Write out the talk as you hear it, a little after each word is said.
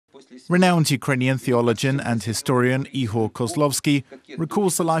Renowned Ukrainian theologian and historian Ihor Kozlovsky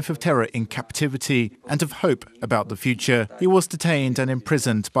recalls the life of terror in captivity and of hope about the future. He was detained and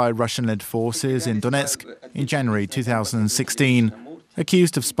imprisoned by Russian-led forces in Donetsk in January 2016,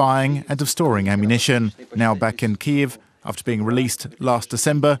 accused of spying and of storing ammunition. Now back in Kyiv, after being released last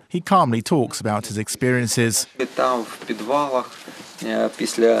December, he calmly talks about his experiences.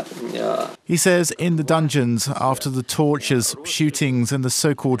 He says in the dungeons, after the tortures, shootings and the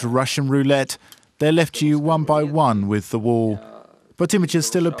so-called Russian roulette, they left you one by one with the wall. But images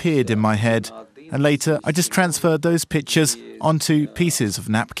still appeared in my head, and later I just transferred those pictures onto pieces of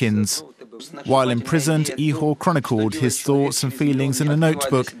napkins. While imprisoned, Ihor chronicled his thoughts and feelings in a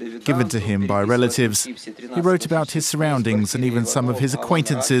notebook given to him by relatives. He wrote about his surroundings and even some of his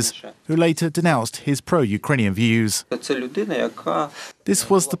acquaintances, who later denounced his pro-Ukrainian views. This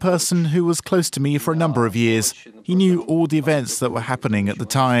was the person who was close to me for a number of years. He knew all the events that were happening at the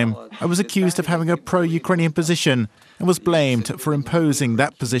time. I was accused of having a pro-Ukrainian position and was blamed for imposing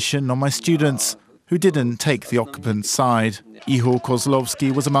that position on my students, who didn't take the occupants' side. Ihor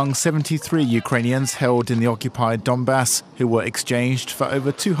Kozlovsky was among 73 Ukrainians held in the occupied Donbas, who were exchanged for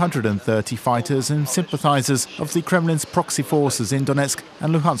over 230 fighters and sympathizers of the Kremlin's proxy forces in Donetsk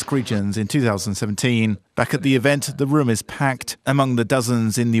and Luhansk regions in 2017. Back at the event, the room is packed. Among the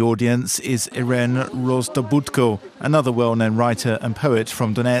dozens in the audience is Iren Rozdobudko, another well-known writer and poet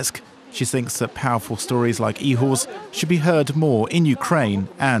from Donetsk. She thinks that powerful stories like Ihor's should be heard more in Ukraine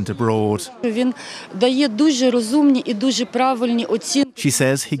and abroad. She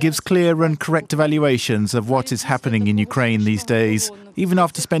says he gives clear and correct evaluations of what is happening in Ukraine these days. Even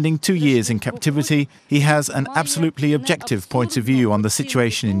after spending 2 years in captivity, he has an absolutely objective point of view on the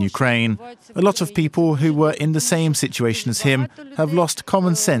situation in Ukraine. A lot of people who were in the same situation as him have lost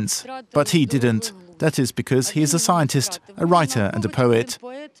common sense, but he didn't. That is because he is a scientist, a writer and a poet.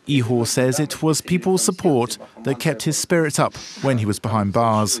 Ihor says it was people's support that kept his spirits up when he was behind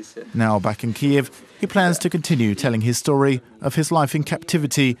bars. Now back in Kiev, he plans to continue telling his story of his life in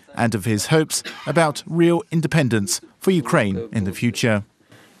captivity and of his hopes about real independence for Ukraine in the future.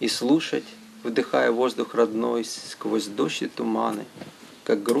 Вдыхая воздух родной сквозь дождь и туманы,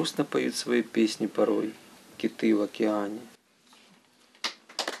 как грустно поют свои песни порой киты в океане.